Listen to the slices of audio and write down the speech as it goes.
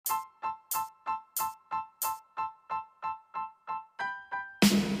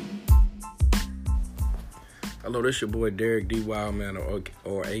Hello, this your boy Derek D. Wildman,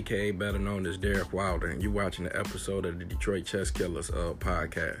 or AKA better known as Derek Wilder, and you're watching the episode of the Detroit Chess Killers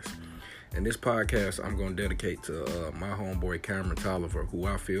podcast. And this podcast I'm going to dedicate to my homeboy Cameron Tolliver, who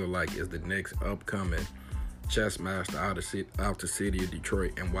I feel like is the next upcoming chess master out the city of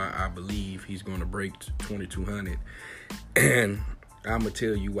Detroit, and why I believe he's going to break 2200. And I'm going to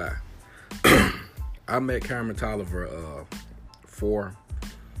tell you why. I met Cameron Tolliver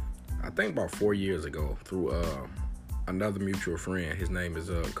about 4 years ago through another mutual friend. His name is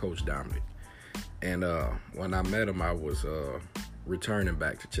Coach Dominic. And when I met him, I was returning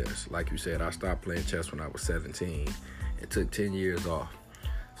back to chess. Like you said, I stopped playing chess when I was 17. It took 10 years off.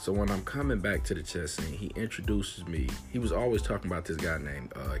 So when I'm coming back to the chess scene, he introduces me. He was always talking about this guy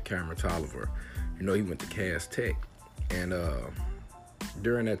named Cameron Tolliver. You know, he went to Cass Tech. And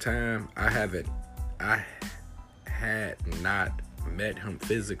during that time, I had not met him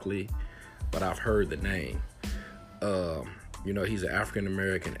physically, but I've heard the name. You know, he's an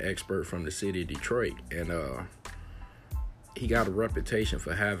African-American expert from the city of Detroit, and he got a reputation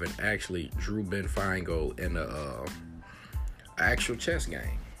for having actually drew Ben Feingold in a actual chess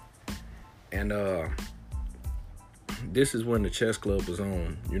game. And this is when the chess club was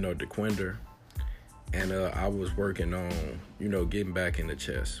on, you know, DeQuinder, and I was working on, you know, getting back into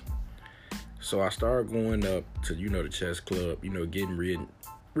chess. So I started going up to, you know, the chess club, you know, getting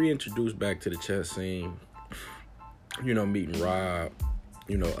reintroduced back to the chess scene, you know, meeting Rob,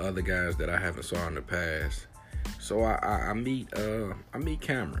 you know, other guys that I haven't saw in the past. So I meet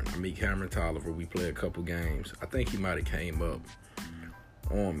Cameron. I meet Cameron Tolliver. We play a couple games. I think he might have came up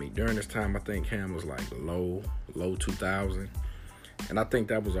on me. During this time, I think Cam was like low 2000. And I think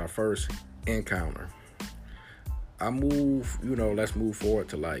that was our first encounter. Let's move forward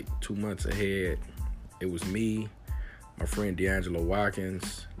to like 2 months ahead. It was me, my friend D'Angelo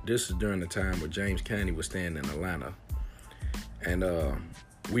Watkins. This is during the time where James Caney was staying in Atlanta. And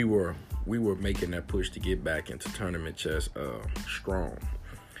we were making that push to get back into tournament chess strong.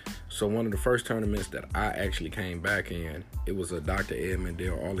 So one of the first tournaments that I actually came back in, it was a Dr. Ed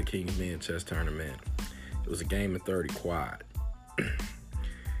Mandel All the King's Men chess tournament. It was a game of 30 quad.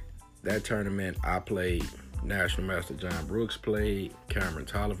 That tournament I played. National Master John Brooks played. Cameron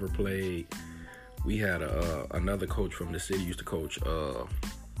Tolliver played. We had another coach from the city used to coach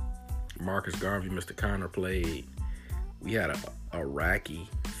Marcus Garvey. Mr. Connor played. We had a Iraqi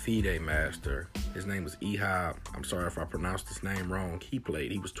FIDE master. His name was Ehab. I'm sorry if I pronounced his name wrong. He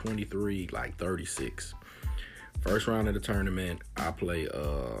played. He was 23, like 36. First round of the tournament, I play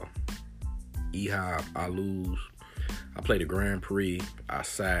Ehab. I lose. I played the Grand Prix. I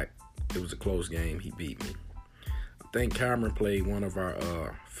sacked. It was a close game. He beat me. I think Cameron played one of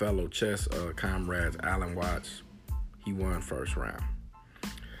our fellow chess comrades, Alan Watts. He won first round.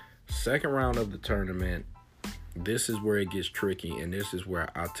 Second round of the tournament, this is where it gets tricky, and this is where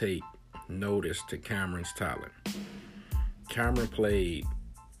I take notice to Cameron's talent. Cameron played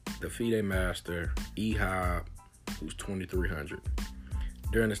the FIDE master, Ehab, who's 2300.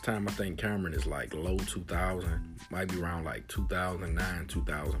 During this time, I think Cameron is like low 2000, might be around like 2009,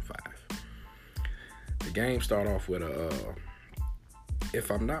 2005. The game started off with if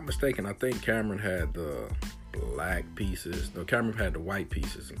I'm not mistaken, I think Cameron had the black pieces. No, Cameron had the white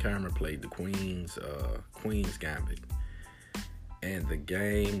pieces, and Cameron played the Queen's Gambit. And the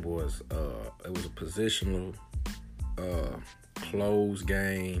game was, it was a positional, close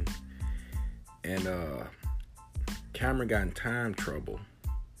game. And Cameron got in time trouble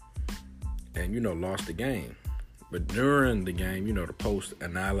and, you know, lost the game. But during the game, you know, the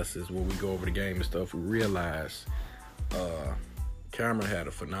post-analysis, when we go over the game and stuff, we realize Cameron had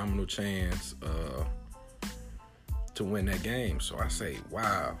a phenomenal chance to win that game. So I say,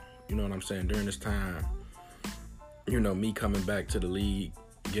 wow, you know what I'm saying? During this time, you know, me coming back to the league,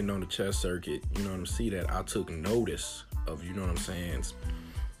 getting on the chess circuit, you know what I'm saying? See that I took notice of, you know what I'm saying,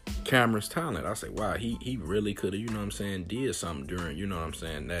 Cameron's talent. I say, wow, he really could have, you know what I'm saying, did something during, you know what I'm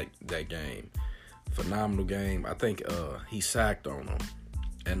saying, that game. Phenomenal game. I think he sacked on him,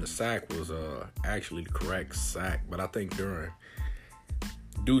 and the sack was actually the correct sack. But I think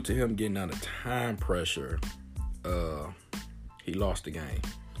due to him getting under time pressure, he lost the game.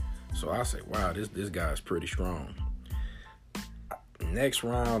 So I say, wow, this guy's pretty strong. Next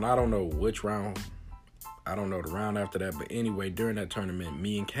round, I don't know which round. I don't know the round after that, but anyway, during that tournament,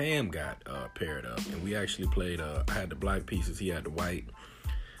 me and Cam got paired up, and we actually played. I had the black pieces, he had the white.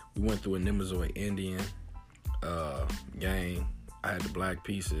 We went through a Nemezoid Indian game. I had the black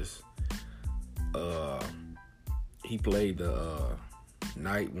pieces. He played the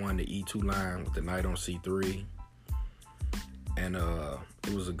knight, won the E2 line with the knight on C3. And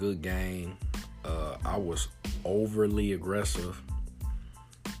it was a good game. I was overly aggressive.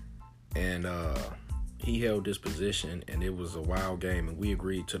 And he held this position, and it was a wild game, and we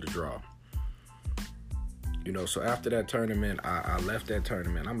agreed to the draw. So after that tournament, I left that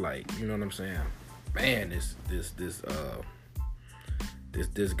tournament. I'm like, you know what I'm saying? Man, this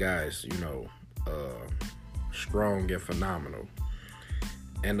guy's, strong and phenomenal.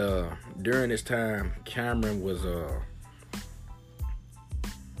 And during this time, Cameron was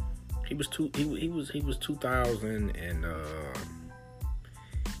he was 2000 and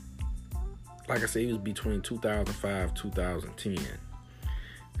like I said, he was between 2005 2010.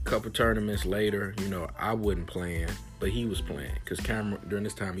 A couple tournaments later, I wasn't playing, but he was playing, because Cameron during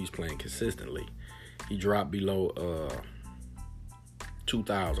this time he was playing consistently. He dropped below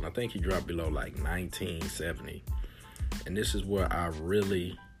 2000. I think he dropped below like 1970. And this is where I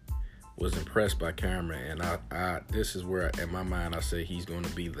really was impressed by Cameron. And I this is where, in my mind, I say he's going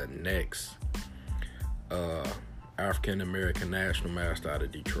to be the next African American national master out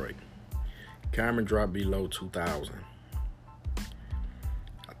of Detroit. Cameron dropped below 2000.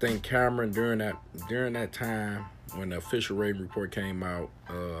 I think Cameron during that time, when the official rating report came out,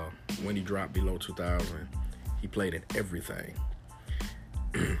 when he dropped below 2000, he played in everything.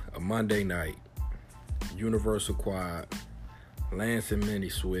 A Monday night, Universal Quad, Lansing Mini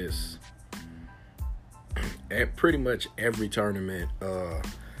Swiss, at pretty much every tournament,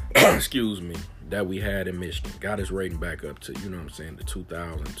 that we had in Michigan. Got his rating back up to, the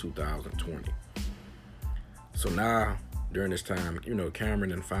 2000, 2020. So now, during this time, Cameron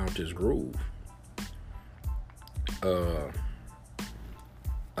done found his groove.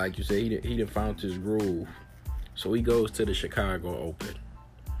 Like you say, he done found his groove. So he goes to the Chicago Open.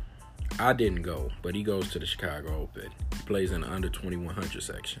 I didn't go, but he goes to the Chicago Open. He plays in the under 2100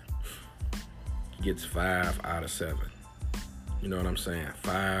 section. He gets 5 out of 7. You know what I'm saying?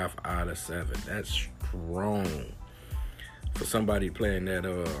 5 out of 7. That's strong for somebody playing that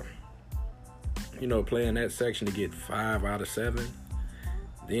playing that section to get 5 out of 7.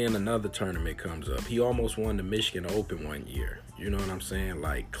 Then another tournament comes up. He almost won the Michigan Open one year. You know what I'm saying?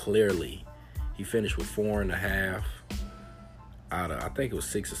 Like, clearly. He finished with 4.5 out of, I think it was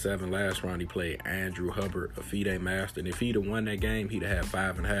 6 or 7. Last round he played Andrew Hubbard, a FIDE master. And if he'd have won that game, he'd have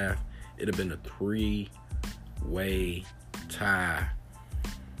had 5.5. It'd have been a 3-way tie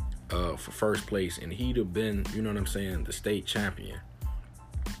for first place. And he'd have been, you know what I'm saying, the state champion.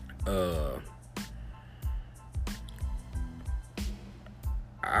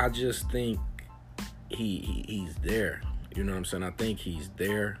 I just think he's there. You know what I'm saying? I think he's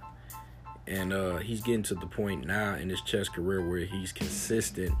there. And he's getting to the point now in his chess career where he's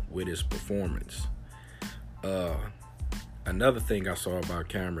consistent with his performance. Another thing I saw about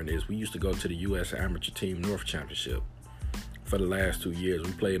Cameron is we used to go to the U.S. Amateur Team North Championship for the last 2 years.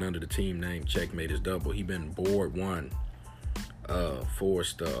 We played under the team name Checkmate is Double. He been board one for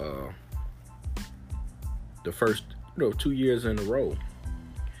us the first 2 years in a row.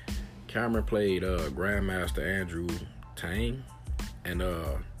 Cameron played Grandmaster Andrew Tang, and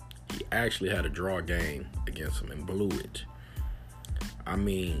he actually had a draw game against him and blew it. I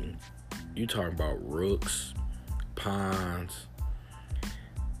mean, you talking about rooks, pawns,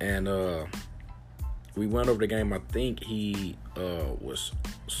 and we went over the game. I think he was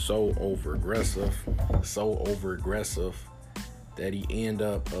so over aggressive that he ended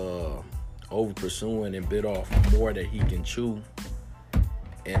up over pursuing and bit off more than he can chew,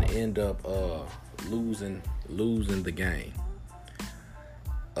 and end up losing the game.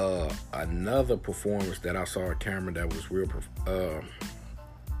 Another performance that I saw at Cameron that was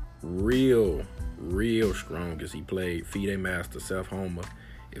real strong is he played FIDE master Seth Homer.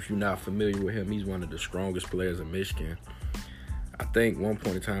 If you're not familiar with him, he's one of the strongest players in Michigan. I think one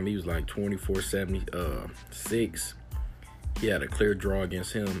point in time he was like 24-76. He had a clear draw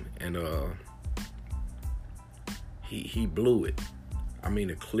against him, and he blew it. I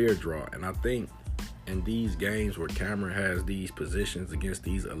mean, a clear draw. And I think in these games where Cameron has these positions against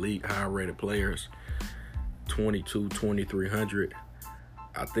these elite high-rated players, 2300,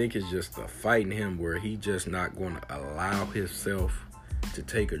 I think it's just a fight in him where he just not going to allow himself to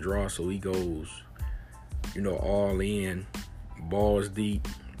take a draw. So he goes, all in, balls deep,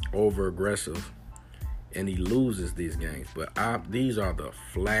 over aggressive, and he loses these games. But these are the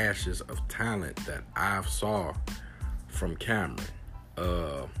flashes of talent that I've saw from Cameron.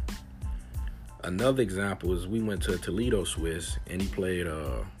 Another example is we went to Toledo Swiss, and he played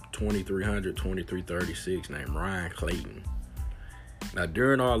 2300, 2336 named Ryan Clayton. Now,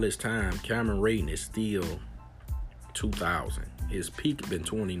 during all this time, Cameron rating is still 2000. His peak has been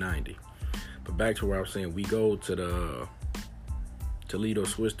 2090. But back to where I was saying, we go to Toledo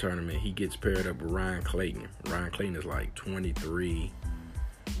Swiss tournament, he gets paired up with Ryan Clayton. Ryan Clayton is like 23,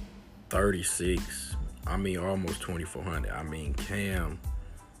 36. I mean, almost 2,400. I mean, Cam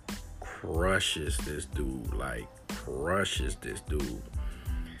crushes this dude. Like, crushes this dude.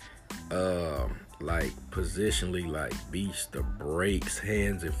 Like, positionally, like, beats the brakes,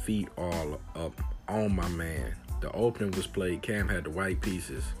 hands and feet all up on my man. The opening was played. Cam had the white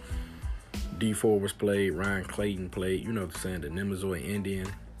pieces. D4 was played. Ryan Clayton played, you know what I'm saying, the Nemazoid Indian.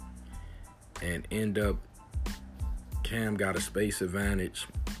 And Cam got a space advantage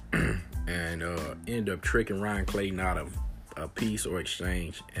and end up tricking Ryan Clayton out of a piece or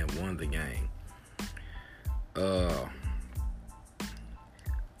exchange and won the game.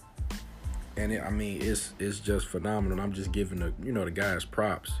 It's just phenomenal. I'm just giving the guys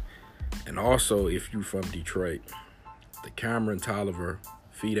props. And also, if you from Detroit, the Cameron Tolliver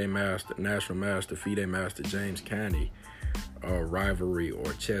National Master FIDE Master James Canty rivalry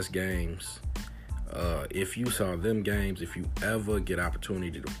or chess games. If you saw them games, if you ever get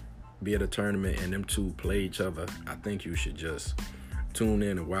opportunity to be at a tournament and them two play each other, I think you should just tune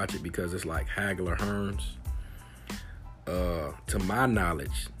in and watch it because it's like Hagler Hearns. To my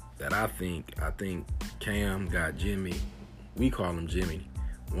knowledge, I think Cam got Jimmy. We call him Jimmy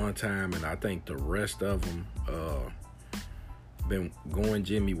one time, and I think the rest of them been going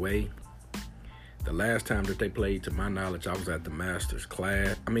Jimmy way. The last time that they played, to my knowledge, I was at the Masters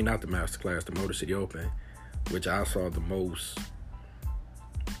class. I mean, not the Masters class, the Motor City Open, which I saw the most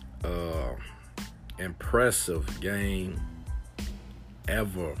impressive game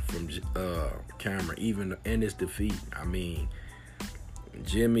ever from Cameron, even in his defeat. I mean,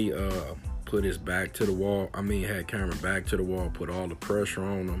 Jimmy put his back to the wall. I mean, had Cameron back to the wall, put all the pressure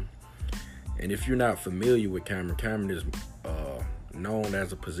on him. And if you're not familiar with Cameron is known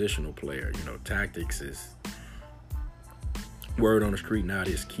as a positional player. You know, tactics is word on the street now.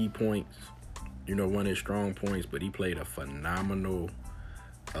 His key points, you know, one of his strong points. But he played a phenomenal,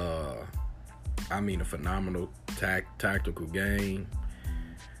 tactical game.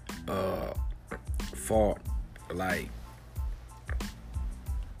 Fought like,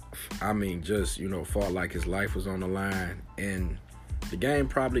 fought like his life was on the line. And the game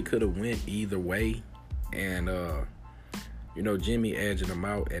probably could have went either way. And, Jimmy edging him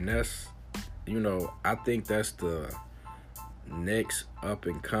out. And that's, I think that's the next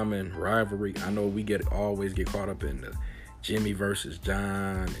up-and-coming rivalry. I know we always get caught up in the Jimmy versus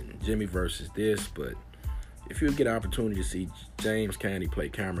John and Jimmy versus this. But if you get an opportunity to see James Canty play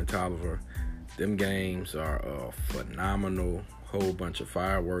Cameron Tolliver, them games are phenomenal. Whole bunch of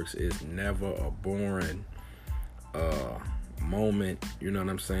fireworks. It's never a boring moment, you know what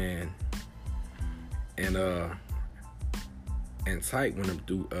I'm saying? And tight when them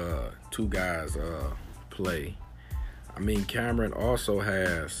two guys play. I mean, Cameron also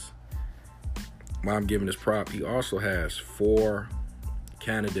has, while I'm giving this prop, he also has 4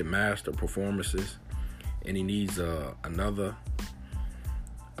 candidate master performances, and he needs another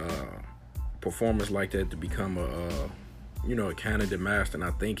performance like that to become a candidate master, and I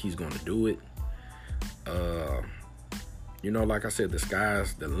think he's going to do it. Like I said, the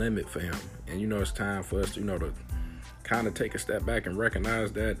sky's the limit for him. And, it's time for us, to kind of take a step back and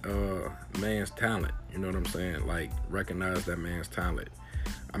recognize that man's talent. You know what I'm saying? Like, recognize that man's talent.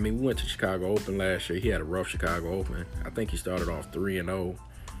 I mean, we went to Chicago Open last year. He had a rough Chicago Open. I think he started off 3-0.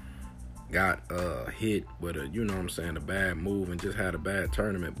 Got hit with a bad move and just had a bad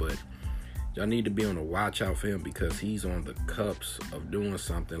tournament. But y'all need to be on the watch out for him because he's on the cups of doing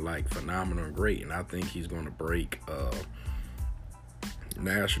something like phenomenal and great. And I think he's going to break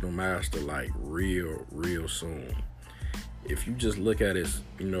national master like real soon. If you just look at his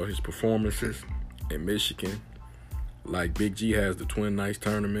performances in Michigan, like Big G has the Twin Nights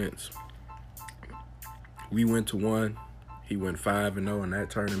tournaments. We went to one. He went 5-0 in that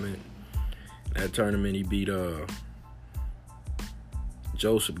tournament. That tournament he beat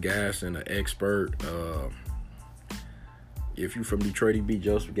Joseph Gasson, an expert. If you're from Detroit, he beat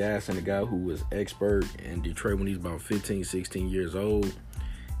Joseph Gasson, a guy who was expert in Detroit when he was about 15, 16 years old.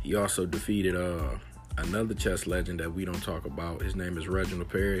 He also defeated another chess legend that we don't talk about. His name is Reginald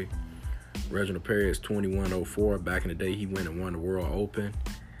Perry. Reginald Perry is 21-04. Back in the day, he went and won the World Open.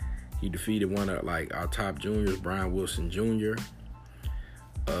 He defeated one of our top juniors, Brian Wilson Jr.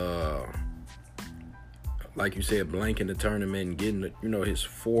 Like you said, blanking the tournament and getting his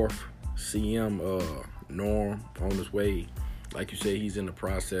 4th CM norm on his way. Like you said, he's in the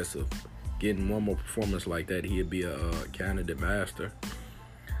process of getting one more performance like that. He'd be a candidate master.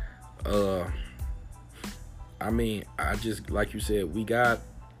 I just like you said, we got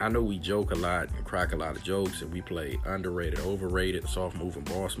I know we joke a lot and crack a lot of jokes, and we play underrated, overrated, soft move, and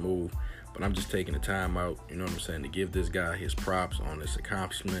boss move. But I'm just taking the time out, you know what I'm saying, to give this guy his props on his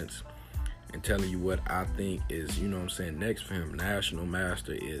accomplishments and telling you what I think is, you know what I'm saying, next for him. National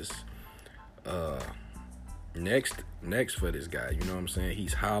Master is next for this guy. You know what I'm saying?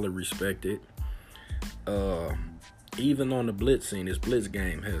 He's highly respected. Even on the blitz scene, his blitz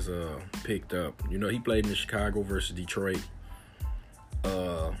game has picked up. You know, he played in the Chicago versus Detroit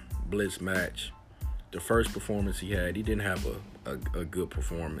blitz match. The first performance he had, he didn't have a good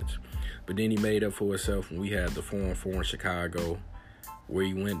performance. But then he made up for himself when we had the 4-on-4 in Chicago, where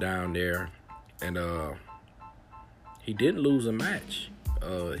he went down there and he didn't lose a match.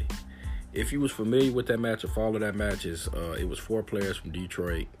 If you was familiar with that match or follow that match, it was 4 players from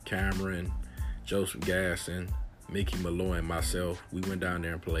Detroit: Cameron, Joseph Gasson, Mickey Malloy, and myself. We went down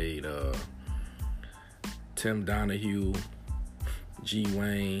there and played Tim Donahue, G.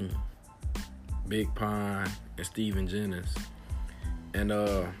 Wayne, Big Pine, and Steven Jennings. And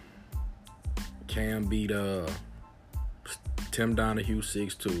Cam beat Tim Donahue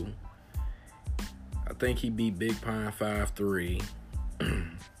 6'2". I think he beat Big Pine 5'3".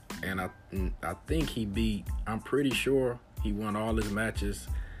 And I think I'm pretty sure he won all his matches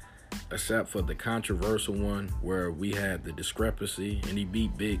except for the controversial one where we had the discrepancy, and he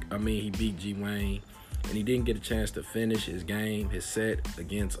beat G. Wayne, and he didn't get a chance to finish his set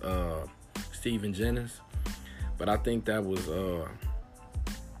against Steven Jennings. But I think that was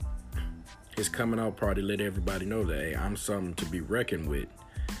his coming out party let everybody know that, hey, I'm something to be reckoned with,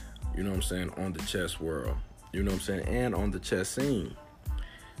 you know what I'm saying, on the chess world, you know what I'm saying, and on the chess scene.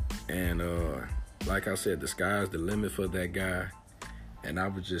 And like I said, the sky's the limit for that guy. And I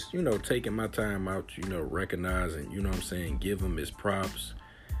was just, you know, taking my time out, you know, recognizing, you know what I'm saying, give him his props,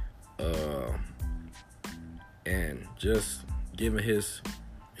 and just giving his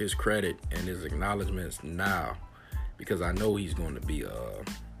credit and his acknowledgments now, because I know he's going to be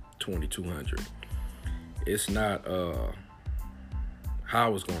 2,200. It's not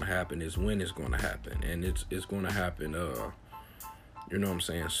how it's going to happen, it's when it's going to happen. And it's going to happen, you know what I'm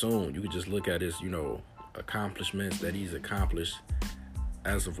saying, soon. You can just look at his, you know, accomplishments that he's accomplished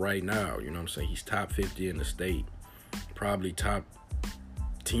as of right now. You know what I'm saying? He's top 50 in the state, probably top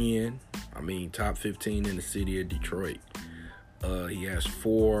 10, top 15 in the city of Detroit. He has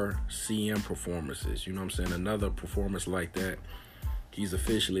 4 CM performances. You know what I'm saying? Another performance like that, he's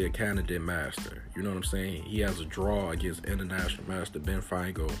officially a candidate master. You know what I'm saying? He has a draw against international master Ben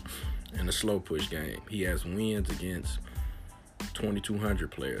Feingold in the slow push game. He has wins against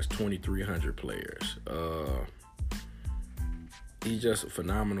 2,200 players, 2,300 players. He's just a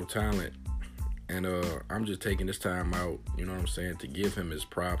phenomenal talent. And I'm just taking this time out, you know what I'm saying, to give him his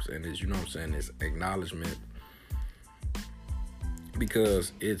props and his, you know what I'm saying, his acknowledgement,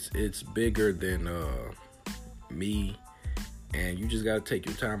 because it's bigger than me. And you just got to take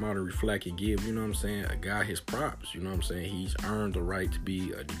your time out and reflect and give, you know what I'm saying, a guy his props. You know what I'm saying? He's earned the right to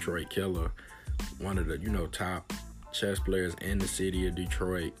be a Detroit killer, one of the, you know, top chess players in the city of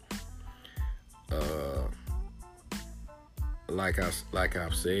Detroit. Like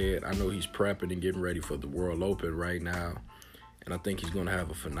I've said, I know he's prepping and getting ready for the World Open right now, and I think he's going to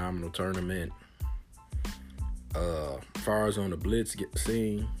have a phenomenal tournament. As far as on the blitz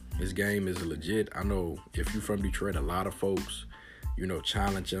scene, his game is legit. I know if you're from Detroit, a lot of folks, you know,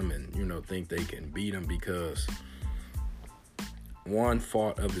 challenge him and, you know, think they can beat him, because one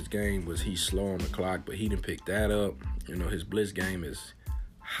fault of his game was he's slow on the clock, but he didn't pick that up. You know, his blitz game is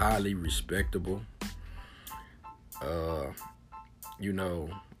highly respectable. You know,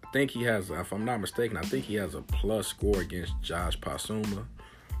 I think he has, if I'm not mistaken, I think he has a plus score against Josh Pasuma,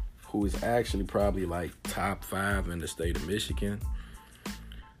 who is actually probably like top 5 in the state of Michigan.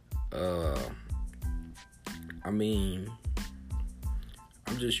 I'm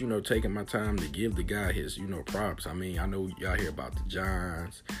just, you know, taking my time to give the guy his, you know, props. I know y'all hear about the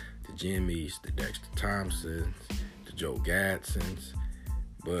Johns, the Jimmys, the Dexter Thompsons, the Joe Gadsons,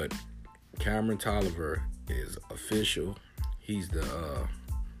 but Cameron Tolliver is official. He's the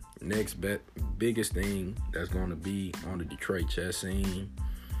next biggest thing that's going to be on the Detroit chess scene.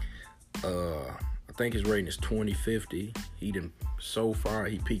 I think his rating is 2050. So far,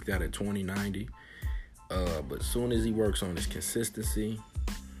 he peaked out at 2090. But as soon as he works on his consistency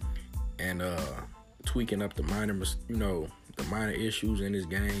and tweaking up the minor issues in his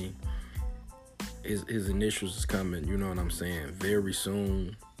game, his initials is coming, you know what I'm saying, very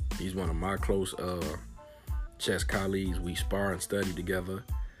soon. He's one of my close chess colleagues. We spar and study together.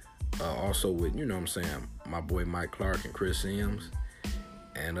 Also with, you know what I'm saying, my boy Mike Clark and Chris Sims.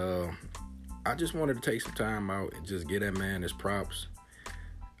 And I just wanted to take some time out and just give that man his props.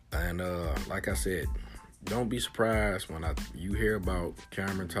 And like I said, don't be surprised when you hear about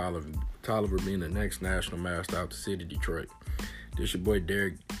Cameron Tolliver being the next national master out the city of Detroit. This your boy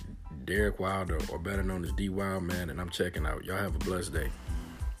Derek Wilder, or better known as D Wild Man, and I'm checking out. Y'all have a blessed day.